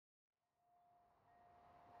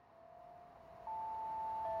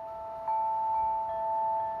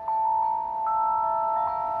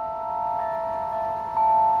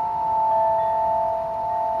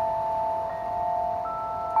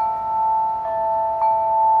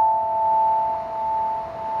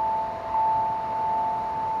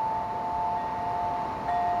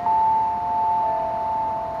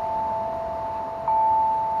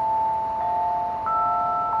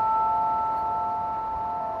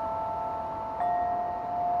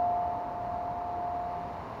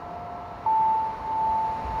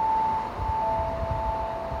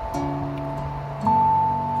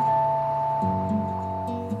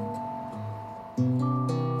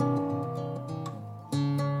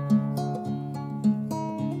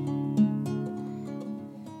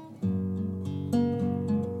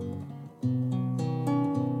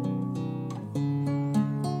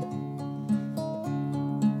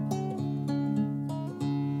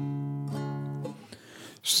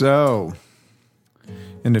So,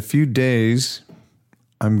 in a few days,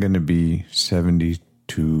 I'm going to be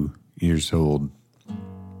 72 years old.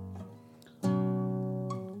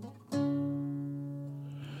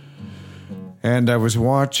 And I was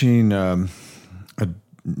watching a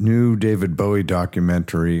new David Bowie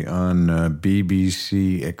documentary on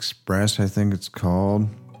BBC Express, I think it's called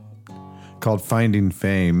Finding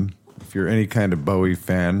Fame. If you're any kind of Bowie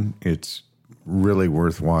fan, it's really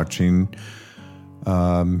worth watching.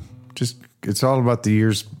 It's all about the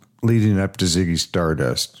years leading up to Ziggy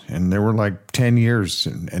Stardust. And there were like 10 years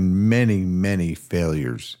and many, many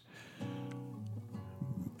failures.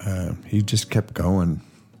 He just kept going.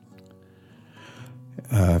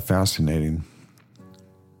 Fascinating.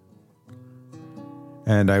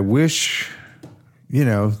 And I wish,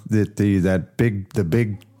 that the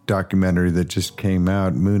big documentary that just came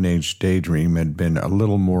out, Moon Age Daydream, had been a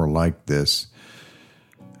little more like this.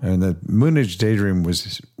 And the Moon Age Daydream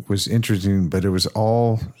was interesting, but it was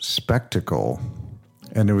all spectacle,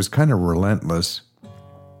 and it was kind of relentless.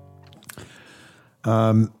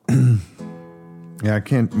 Yeah, I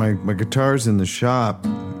can't. My guitar's in the shop,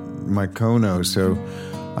 my Kono, so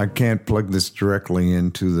I can't plug this directly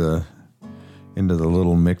into the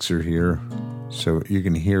little mixer here, so you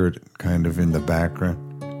can hear it kind of in the background.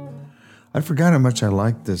 I forgot how much I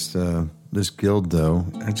like this guild, though.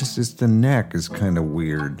 It's the neck is kind of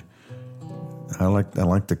weird. I like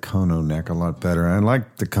the Kono neck a lot better. I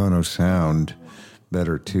like the Kono sound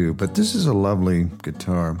better too. But this is a lovely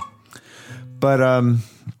guitar. But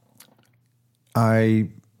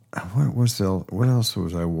what else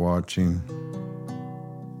was I watching?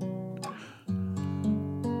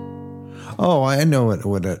 Oh, I know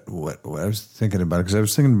what I was thinking about, because I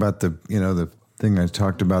was thinking about the thing I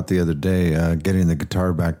talked about the other day, getting the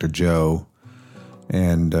guitar back to Joe,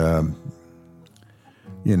 and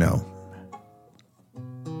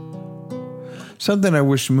something I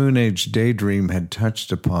wish Moon Age Daydream had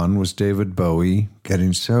touched upon was David Bowie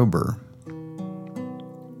getting sober,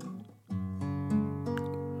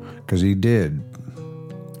 because he did.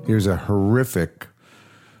 He was a horrific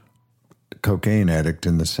cocaine addict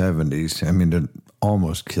in the 70s. I mean, it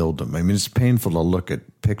almost killed him. I mean, it's painful to look at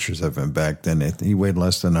pictures of him back then. He weighed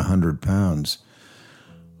less than 100 pounds.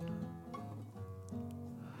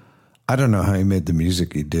 I don't know how he made the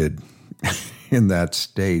music he did in that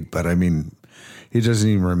state, but I mean, he doesn't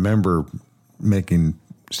even remember making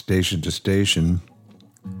Station to Station,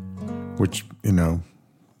 which,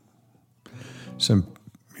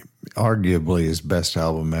 arguably his best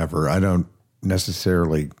album ever. I don't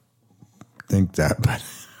necessarily think that, but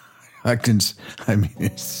it's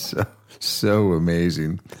so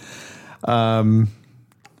amazing. But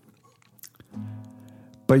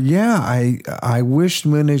yeah, I wish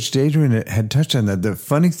Moon Age Daydream had touched on that. The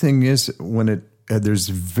funny thing is, there's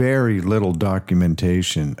very little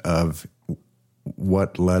documentation of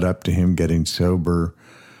what led up to him getting sober.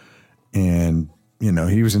 And,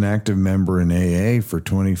 he was an active member in AA for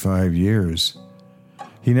 25 years.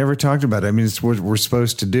 He never talked about it. I mean, it's what we're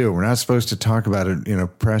supposed to do. We're not supposed to talk about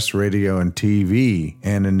it, press, radio, and TV.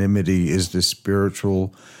 Anonymity is the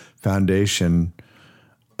spiritual foundation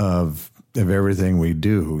of everything we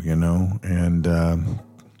do, and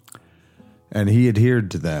he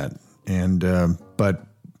adhered to that. And but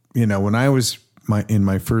when I was in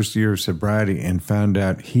my first year of sobriety and found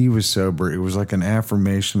out he was sober, it was like an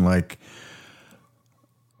affirmation, like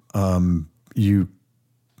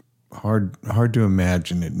hard to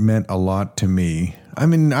imagine. It meant a lot to me. I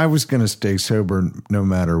mean, I was going to stay sober no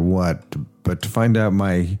matter what, but to find out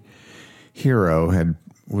my hero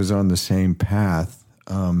was on the same path,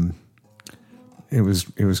 it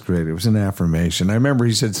was great. It was an affirmation. I remember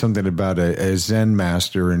he said something about a Zen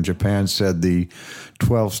master in Japan said the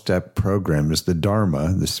 12-step program is the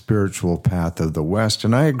Dharma, the spiritual path of the West,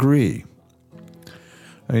 and I agree.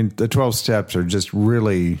 I mean, the 12 steps are just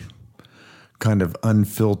really kind of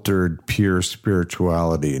unfiltered, pure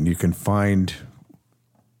spirituality, and you can find,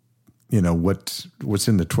 what's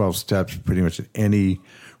in the 12 steps pretty much in any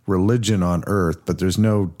religion on earth, but there's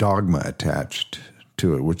no dogma attached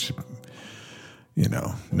to it, which,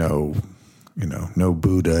 no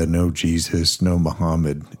Buddha, no Jesus, no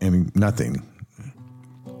Muhammad, I mean, nothing.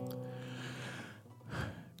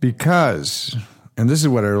 Because, and this is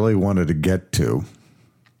what I really wanted to get to,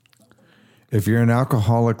 if you're an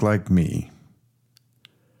alcoholic like me,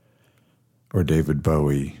 or David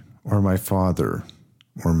Bowie, or my father,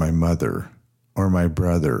 or my mother, or my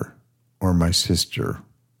brother, or my sister,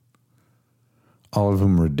 all of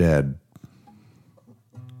whom are dead.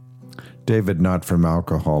 David, not from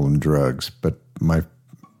alcohol and drugs, but my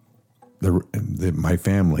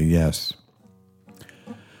family, yes.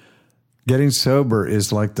 Getting sober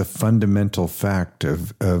is like the fundamental fact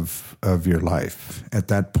of your life. At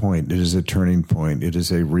that point, it is a turning point. It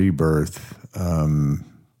is a rebirth,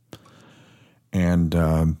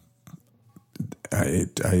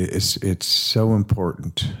 it's so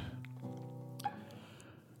important.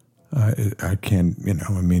 I can't,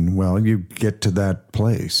 you get to that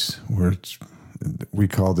place where we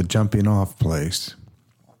call the jumping off place.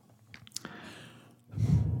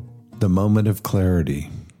 The moment of clarity.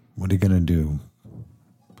 What are you going to do?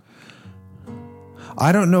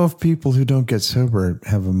 I don't know if people who don't get sober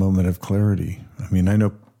have a moment of clarity. I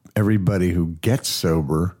know everybody who gets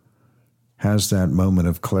sober has that moment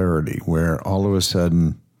of clarity where all of a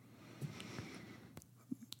sudden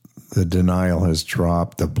the denial has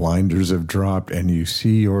dropped, the blinders have dropped, and you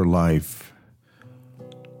see your life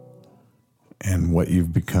and what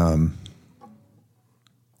you've become,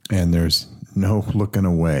 and there's no looking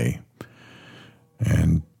away.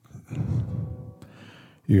 And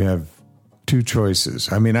you have two choices.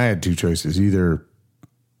 I had two choices. Either,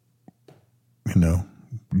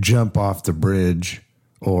 jump off the bridge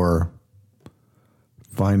or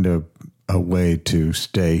find a way to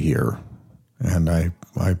stay here. And I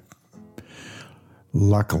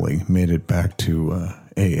luckily made it back to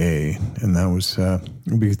AA, and that was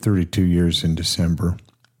it'll be 32 years in December.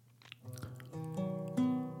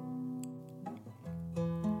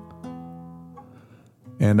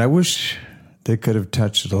 And I wish they could have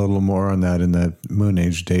touched a little more on that in that Moon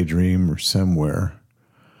Age Daydream or somewhere.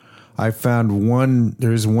 I found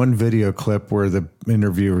there's one video clip where the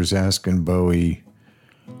interviewer's asking Bowie,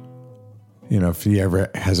 if he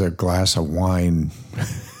ever has a glass of wine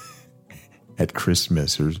at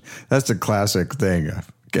Christmas. That's a classic thing. I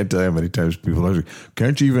can't tell you how many times people are like,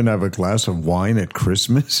 can't you even have a glass of wine at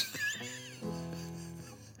Christmas?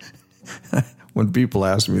 When people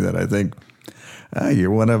ask me that, I think,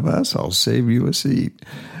 you're one of us. I'll save you a seat.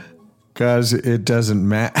 Because it doesn't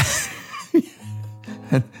matter.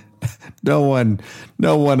 No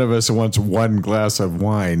one of us wants one glass of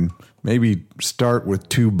wine. Maybe start with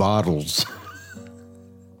 2 bottles.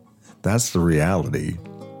 That's the reality.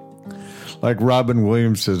 Like Robin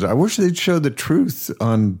Williams says, I wish they'd show the truth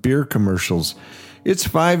on beer commercials. It's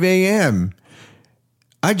 5 a.m.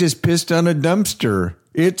 I just pissed on a dumpster.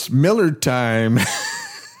 It's Miller time.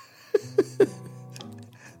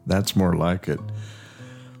 That's more like it.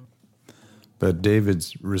 But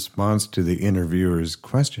David's response to the interviewer's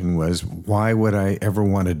question was, why would I ever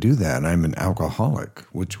want to do that? I'm an alcoholic,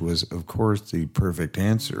 which was, of course, the perfect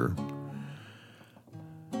answer.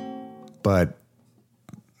 But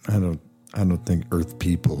I don't think Earth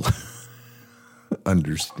people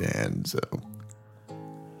understand, so.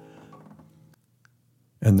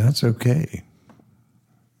 And that's okay.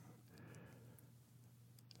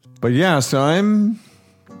 But yeah, so I'm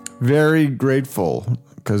very grateful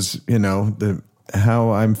because,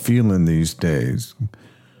 how I'm feeling these days.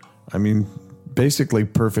 Basically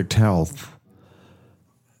perfect health.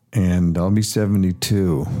 And I'll be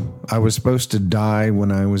 72. I was supposed to die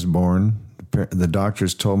when I was born. The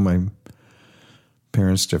doctors told my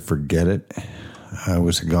parents to forget it. I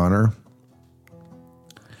was a goner.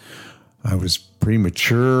 I was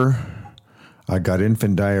premature. I got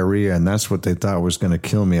infant diarrhea, and that's what they thought was going to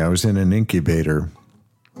kill me. I was in an incubator.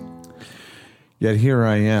 Yet here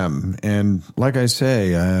I am. And like I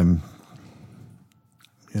say,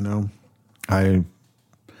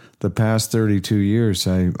 the past 32 years,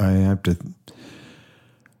 I have to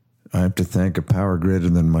thank a power greater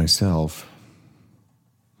than myself.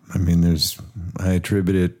 I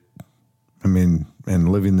attribute it, and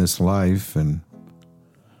living this life and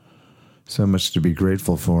so much to be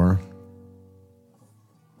grateful for.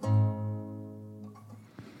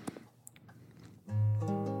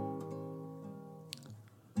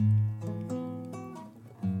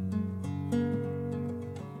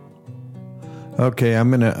 Okay, I'm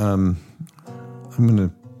gonna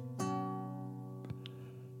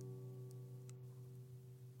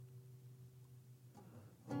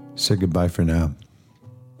say goodbye for now.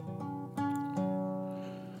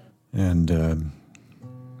 And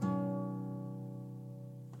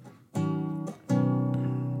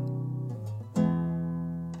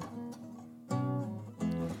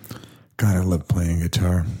God, I love playing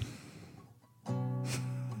guitar.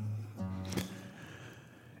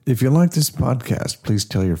 If you like this podcast, please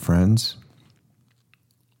tell your friends.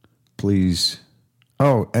 Please.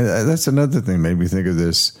 Oh, and that's another thing made me think of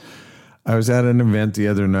this. I was at an event the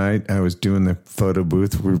other night. I was doing the photo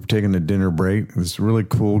booth. We were taking a dinner break. This really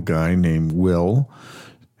cool guy named Will,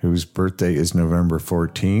 whose birthday is November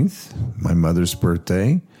 14th, my mother's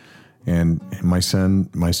birthday. And my son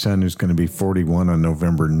is going to be 41 on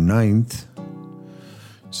November 9th.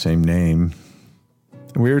 Same name.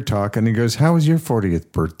 We were talking. He goes, "How was your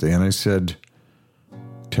 40th birthday?" And I said,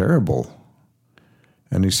 "Terrible."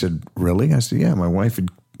 And he said, "Really?" I said, "Yeah, my wife had,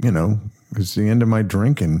 it's the end of my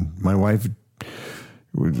drinking. My wife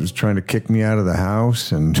was trying to kick me out of the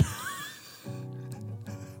house, and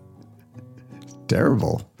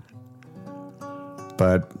terrible."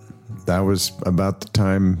 But that was about the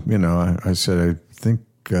time, I said, I think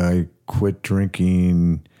I quit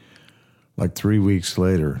drinking like 3 weeks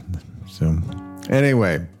later. So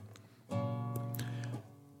anyway,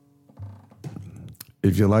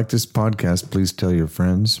 if you like this podcast, please tell your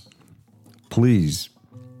friends. Please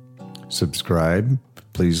subscribe.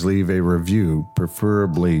 Please leave a review,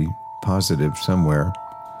 preferably positive somewhere.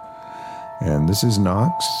 And this is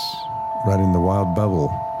Knox, riding the wild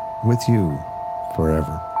bubble with you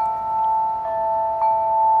forever.